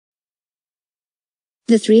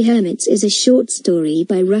The Three Hermits is a short story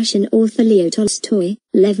by Russian author Leo Tolstoy,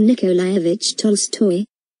 Lev Nikolaevich Tolstoy.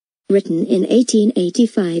 Written in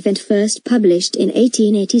 1885 and first published in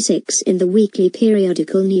 1886 in the weekly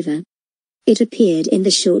periodical Niva. It appeared in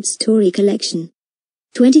the short story collection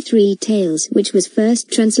 23 Tales, which was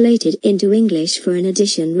first translated into English for an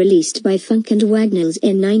edition released by Funk Wagnalls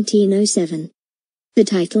in 1907. The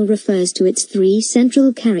title refers to its three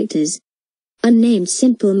central characters. Unnamed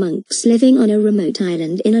simple monks living on a remote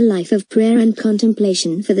island in a life of prayer and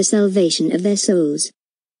contemplation for the salvation of their souls.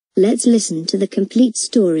 Let's listen to the complete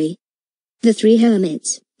story. The Three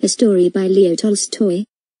Hermits, a story by Leo Tolstoy.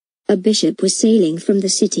 A bishop was sailing from the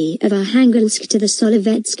city of Arkhangelsk to the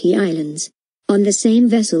Solovetsky Islands. On the same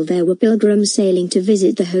vessel there were pilgrims sailing to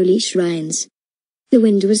visit the holy shrines. The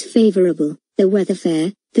wind was favorable, the weather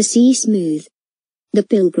fair, the sea smooth. The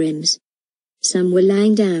pilgrims. Some were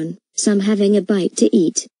lying down, some having a bite to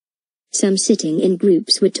eat. Some sitting in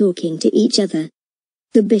groups were talking to each other.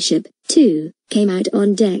 The bishop, too, came out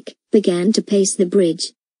on deck, began to pace the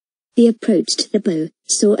bridge. He approached the bow,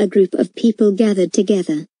 saw a group of people gathered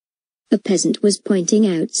together. A peasant was pointing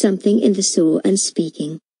out something in the saw and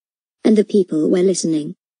speaking. And the people were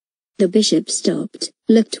listening. The bishop stopped,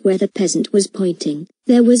 looked where the peasant was pointing.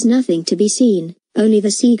 There was nothing to be seen, only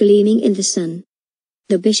the sea gleaming in the sun.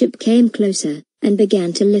 The bishop came closer, and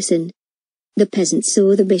began to listen. The peasant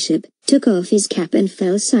saw the bishop, took off his cap and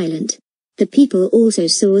fell silent. The people also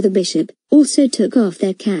saw the bishop, also took off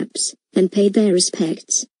their caps, and paid their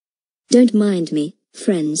respects. "Don't mind me,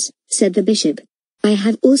 friends," said the bishop. "I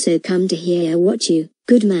have also come to hear what you,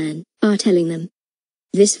 good man, are telling them."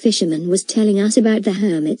 "This fisherman was telling us about the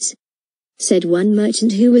hermits," said one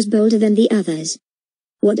merchant who was bolder than the others.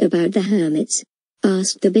 "What about the hermits?"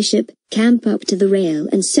 asked the bishop, camped up to the rail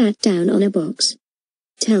and sat down on a box.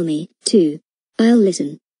 "Tell me, too. I'll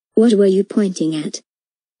listen. What were you pointing at?"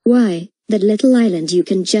 "Why, that little island you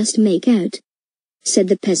can just make out," said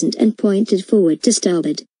the peasant and pointed forward to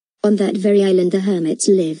starboard. "On that very island the hermits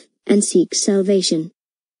live, and seek salvation."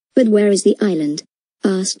 "But where is the island?"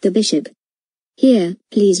 asked the bishop. "Here,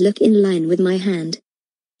 please look in line with my hand.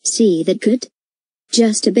 See that good?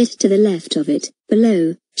 Just a bit to the left of it,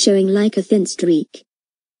 below, showing like a thin streak."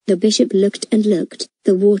 The bishop looked and looked,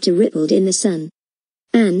 the water rippled in the sun.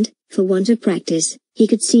 And, for want of practice, he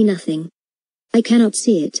could see nothing. "I cannot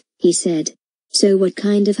see it," he said. "So what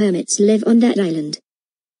kind of hermits live on that island?"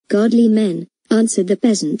 "Godly men," answered the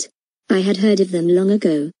peasant. "I had heard of them long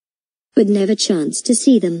ago, but never chanced to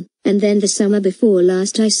see them, and then the summer before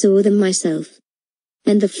last I saw them myself."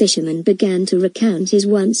 And the fisherman began to recount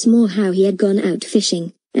once more how he had gone out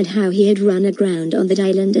fishing, and how he had run aground on that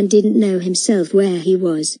island and didn't know himself where he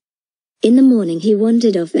was. In the morning he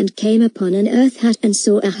wandered off and came upon an earth hut and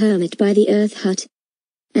saw a hermit by the earth hut.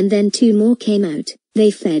 And then two more came out, they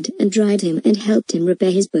fed and dried him and helped him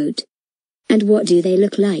repair his boat. "And what do they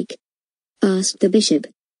look like?" asked the bishop.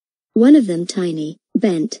 "One of them tiny,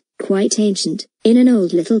 bent, quite ancient, in an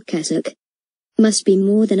old little cassock. Must be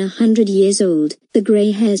more than 100 years old, the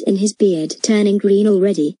grey hairs in his beard turning green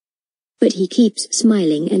already. But he keeps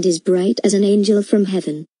smiling and is bright as an angel from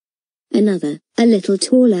heaven. Another, a little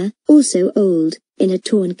taller, also old, in a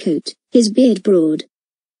torn coat, his beard broad,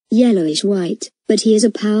 yellowish white, but he is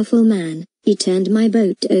a powerful man, he turned my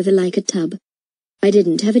boat over like a tub. I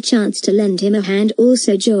didn't have a chance to lend him a hand,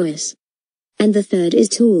 also joyous. And the third is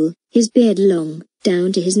tall, his beard long,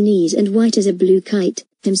 down to his knees and white as a blue kite,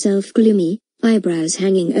 himself gloomy, eyebrows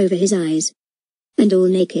hanging over his eyes. And all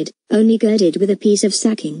naked, only girded with a piece of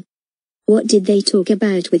sacking." "What did they talk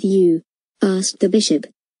about with you?" asked the bishop.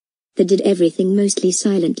 "They did everything mostly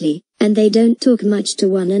silently, and they don't talk much to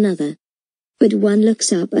one another. But one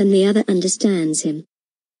looks up and the other understands him.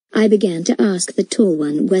 I began to ask the tall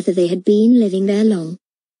one whether they had been living there long.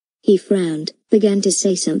 He frowned, began to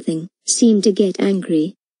say something, seemed to get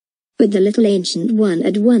angry. But the little ancient one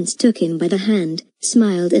at once took him by the hand,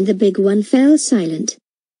 smiled, and the big one fell silent.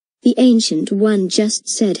 The ancient one just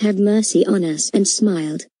said, 'Have mercy on us,' and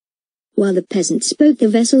smiled. While the peasant spoke, the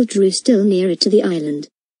vessel drew still nearer to the island.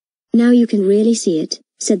 'Now you can really see it,'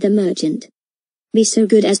 said the merchant. 'Be so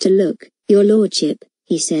good as to look, your lordship,'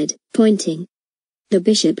 he said, pointing. The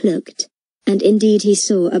bishop looked, and indeed he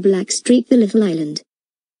saw a black streak the little island.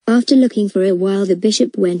 After looking for a while, the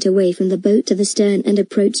bishop went away from the boat to the stern and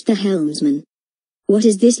approached the helmsman. "What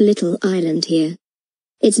is this little island here?"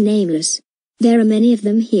 "It's nameless. There are many of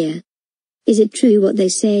them here." "Is it true what they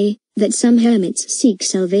say, that some hermits seek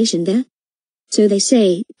salvation there?" "So they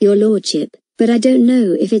say, your lordship, but I don't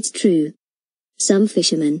know if it's true. Some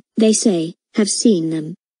fishermen, they say, have seen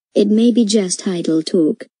them. It may be just idle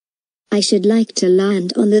talk. I should like to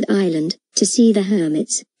land on that island, To see the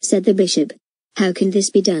hermits, said the bishop. How can this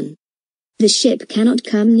be done? The ship cannot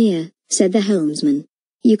come near, said the helmsman.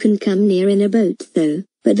 You can come near in a boat though,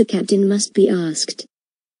 but the captain must be asked.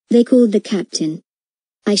 They called the captain.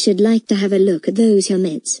 I should like to have a look at those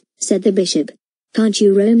hermits, said the bishop. Can't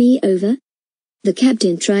you row me over? The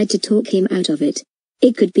captain tried to talk him out of it.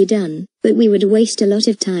 It could be done, but we would waste a lot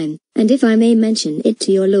of time, and if I may mention it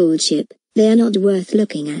to your lordship, they are not worth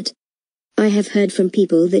looking at. I have heard from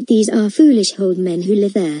people that these are foolish old men who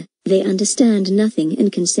live there. They understand nothing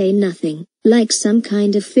and can say nothing, like some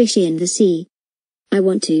kind of fish in the sea. I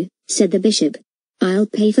want to, said the bishop. I'll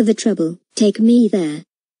pay for the trouble, take me there.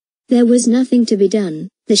 There was nothing to be done,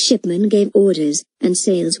 the shipman gave orders, and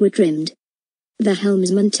sails were trimmed. The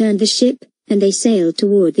helmsman turned the ship, and they sailed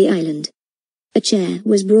toward the island. A chair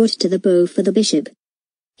was brought to the bow for the bishop.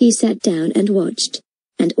 He sat down and watched,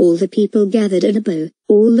 and all the people gathered at a bow,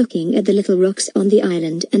 all looking at the little rocks on the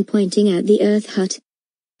island and pointing out the earth hut.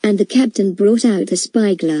 And the captain brought out the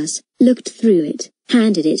spyglass, looked through it,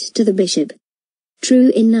 handed it to the bishop.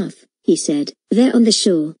 True enough, he said, there on the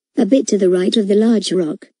shore, a bit to the right of the large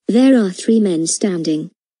rock, there are 3 men standing.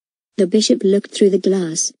 The bishop looked through the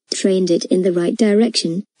glass, trained it in the right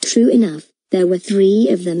direction. True enough, there were 3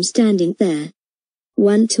 of them standing there.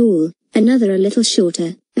 One tall, another a little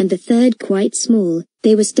shorter, and the third quite small.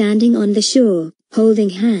 They were standing on the shore, holding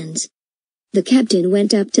hands. The captain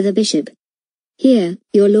went up to the bishop. Here,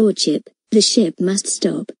 your lordship, the ship must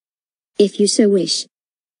stop. If you so wish.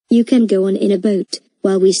 You can go on in a boat,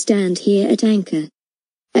 while we stand here at anchor.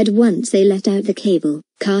 At once they let out the cable,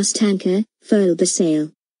 cast anchor, furled the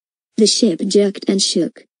sail. The ship jerked and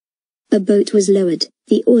shook. A boat was lowered,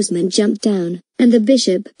 the oarsman jumped down, and the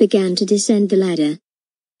bishop began to descend the ladder.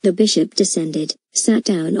 The bishop descended, sat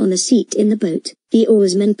down on the seat in the boat, the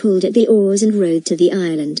oarsman pulled at the oars and rowed to the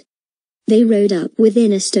island. They rowed up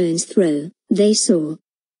within a stone's throw, they saw.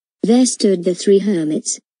 There stood the 3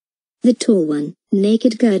 hermits. The tall one,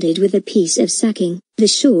 naked girded with a piece of sacking, the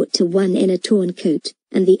short one in a torn coat,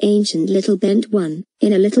 and the ancient little bent one,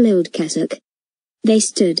 in a little old cassock. They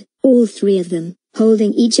stood, all 3 of them,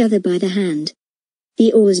 holding each other by the hand.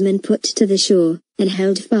 The oarsman put to the shore, and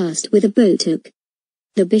held fast with a boat hook.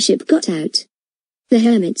 The bishop got out. The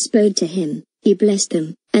hermits bowed to him, he blessed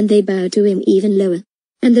them, and they bowed to him even lower.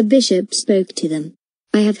 And the bishop spoke to them.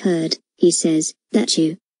 I have heard, he says, that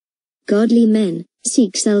you, godly men,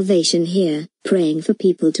 seek salvation here, praying for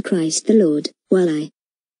people to Christ the Lord, while I,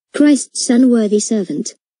 Christ's unworthy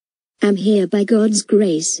servant, am here by God's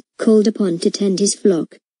grace, called upon to tend his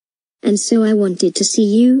flock. And so I wanted to see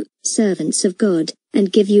you, servants of God,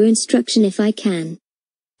 and give you instruction if I can.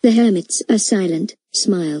 The hermits are silent,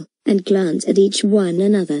 smile, and glance at each one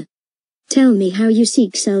another. Tell me how you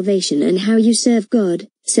seek salvation and how you serve God,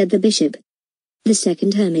 said the bishop. The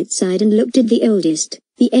second hermit sighed and looked at the oldest,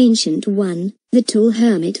 the ancient one. The tall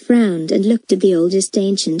hermit frowned and looked at the oldest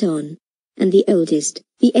ancient on. And the oldest,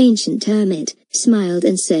 the ancient hermit, smiled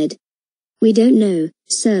and said, We don't know,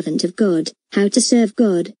 servant of God, how to serve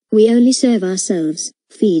God, we only serve ourselves,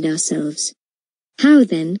 feed ourselves. How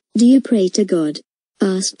then, do you pray to God?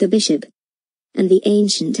 Asked the bishop. And the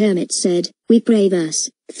ancient hermit said, We pray thus,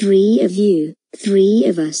 3 of you, 3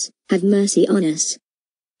 of us, have mercy on us.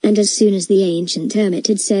 And as soon as the ancient hermit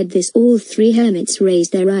had said this, all 3 hermits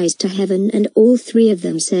raised their eyes to heaven, and all 3 of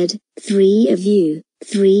them said, 3 of you,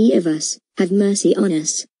 3 of us, have mercy on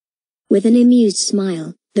us. With an amused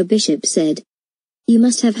smile, the bishop said, You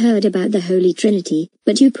must have heard about the Holy Trinity,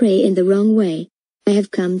 but you pray in the wrong way. I have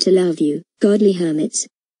come to love you, godly hermits.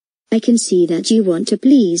 I can see that you want to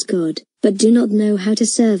please God, but do not know how to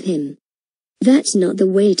serve him. That's not the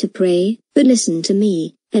way to pray, but listen to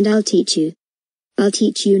me, and I'll teach you. I'll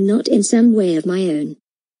teach you not in some way of my own,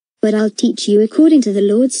 but I'll teach you according to the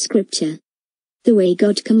Lord's scripture, the way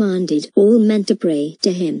God commanded all men to pray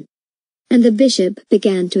to him. And the bishop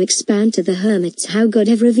began to expound to the hermits how God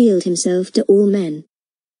had revealed himself to all men.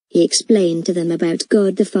 He explained to them about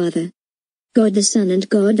God the Father, God the Son and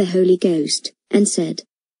God the Holy Ghost, and said,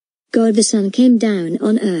 God the Son came down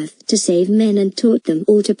on earth to save men and taught them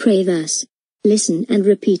all to pray thus. Listen and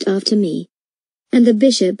repeat after me. And the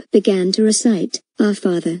bishop began to recite, Our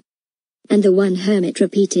Father. And the one hermit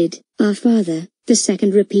repeated, Our Father, the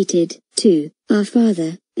second repeated, 2, Our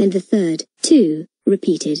Father, and the third, 2,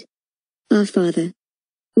 repeated, Our Father,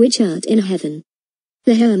 which art in heaven.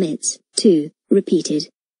 The hermits, 2, repeated,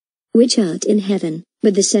 Which art in heaven,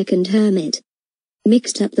 but the second hermit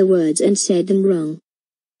mixed up the words and said them wrong.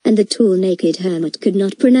 And the tall naked hermit could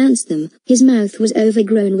not pronounce them, his mouth was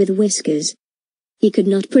overgrown with whiskers. He could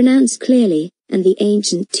not pronounce clearly, and the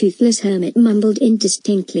ancient toothless hermit mumbled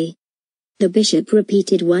indistinctly. The bishop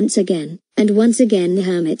repeated once again, and once again the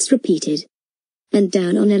hermits repeated. And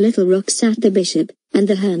down on a little rock sat the bishop, and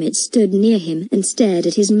the hermits stood near him and stared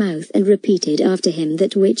at his mouth and repeated after him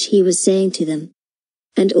that which he was saying to them.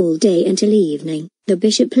 And all day until evening, the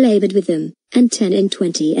bishop labored with them, and 10 and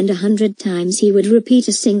 20 and 100 times he would repeat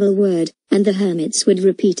a single word, and the hermits would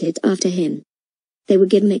repeat it after him. They would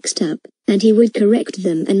get mixed up, and he would correct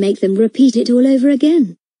them and make them repeat it all over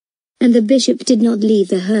again. And the bishop did not leave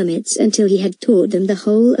the hermits until he had taught them the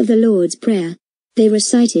whole of the Lord's Prayer. They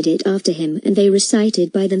recited it after him, and they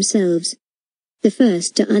recited by themselves. The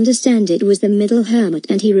first to understand it was the middle hermit,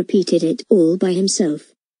 and he repeated it all by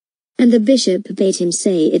himself. And the bishop bade him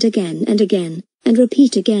say it again, and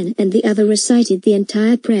repeat again, and the other recited the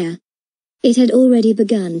entire prayer. It had already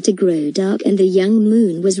begun to grow dark, and the young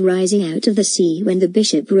moon was rising out of the sea when the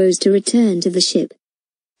bishop rose to return to the ship.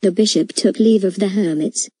 The bishop took leave of the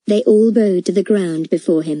hermits. They all bowed to the ground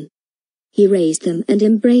before him. He raised them and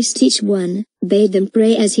embraced each one, bade them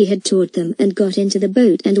pray as he had taught them, and got into the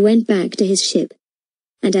boat and went back to his ship.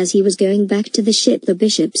 And as he was going back to the ship, the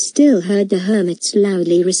bishop still heard the hermits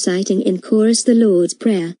loudly reciting in chorus the Lord's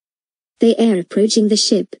Prayer. They ere approaching the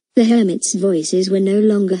ship, the hermits' voices were no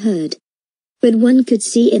longer heard. But one could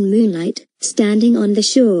see in moonlight, standing on the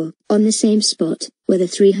shore, on the same spot, were the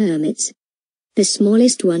 3 hermits. The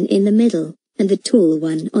smallest one in the middle, and the tall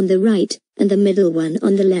one on the right, and the middle one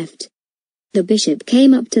on the left. The bishop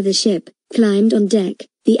came up to the ship, climbed on deck,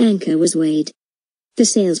 the anchor was weighed. The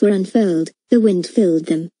sails were unfurled, the wind filled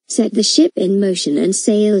them, set the ship in motion and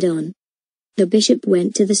sailed on. The bishop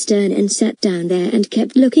went to the stern and sat down there and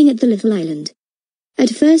kept looking at the little island.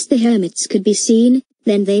 At first the hermits could be seen,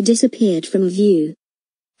 then they disappeared from view.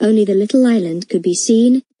 Only the little island could be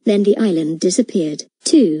seen, then the island disappeared,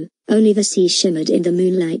 too, only the sea shimmered in the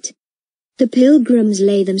moonlight. The pilgrims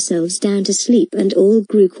lay themselves down to sleep and all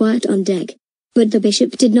grew quiet on deck. But the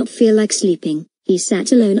bishop did not feel like sleeping. He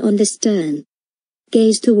sat alone on the stern,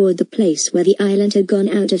 gazed toward the place where the island had gone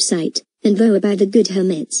out of sight, and vowed by the good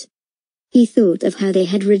hermits. He thought of how they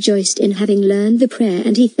had rejoiced in having learned the prayer,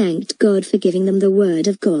 and he thanked God for giving them the word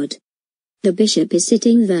of God. The bishop is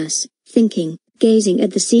sitting thus, thinking, gazing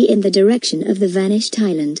at the sea in the direction of the vanished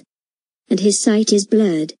island. And his sight is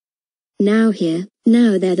blurred. Now here,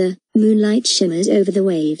 now there, the moonlight shimmers over the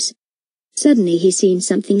waves. Suddenly he seen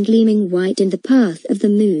something gleaming white in the path of the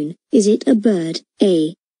moon. Is it a bird,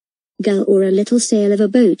 a gull, or a little sail of a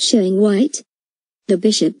boat showing white? The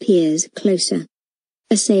bishop peers closer.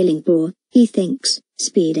 A sailing boat, he thinks,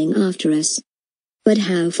 speeding after us. But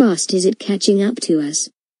how fast is it catching up to us?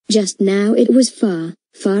 Just now it was far,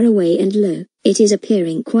 far away, and lo, it is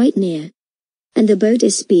appearing quite near. And the boat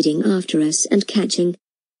is speeding after us and catching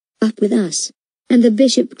up with us. And the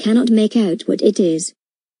bishop cannot make out what it is.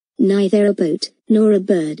 Neither a boat, nor a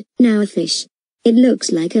bird, now a fish. It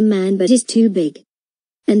looks like a man but is too big.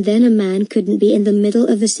 And then a man couldn't be in the middle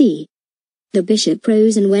of the sea. The bishop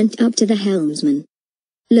rose and went up to the helmsman.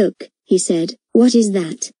 Look, he said, what is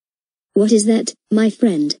that? What is that, my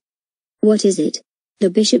friend? What is it?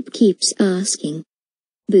 The bishop keeps asking.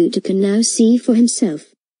 Buddha can now see for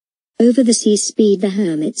himself. Over the sea speed the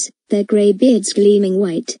hermits, their grey beards gleaming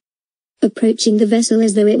white, approaching the vessel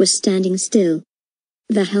as though it was standing still.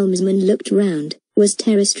 The helmsman looked round, was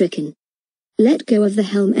terror-stricken. Let go of the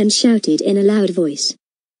helm and shouted in a loud voice.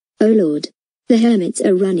 O Lord! The hermits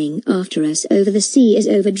are running after us over the sea as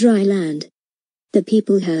over dry land. The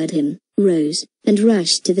people heard him, rose, and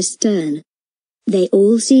rushed to the stern. They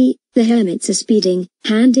all see, the hermits are speeding,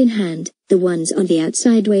 hand in hand, the ones on the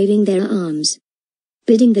outside waving their arms,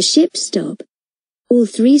 bidding the ship stop. All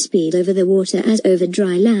 3 speed over the water as over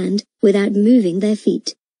dry land, without moving their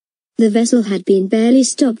feet. The vessel had been barely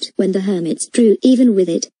stopped when the hermits drew even with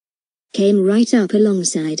it, came right up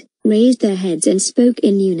alongside, raised their heads and spoke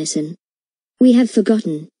in unison. We have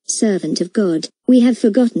forgotten, servant of God, we have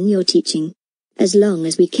forgotten your teaching. As long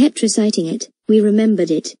as we kept reciting it, we remembered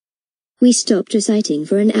it. We stopped reciting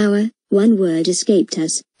for an hour, one word escaped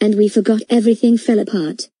us, and we forgot, everything fell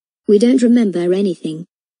apart. We don't remember anything.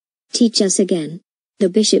 Teach us again. The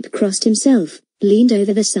bishop crossed himself, leaned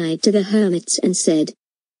over the side to the hermits and said,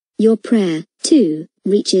 Your prayer, too,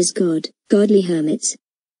 reaches God, godly hermits.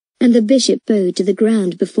 And the bishop bowed to the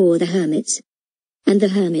ground before the hermits. And the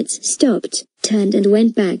hermits stopped, turned and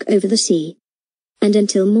went back over the sea. And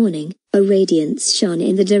until morning, a radiance shone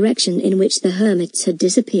in the direction in which the hermits had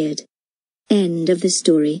disappeared. End of the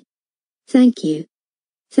story. Thank you.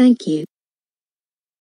 Thank you.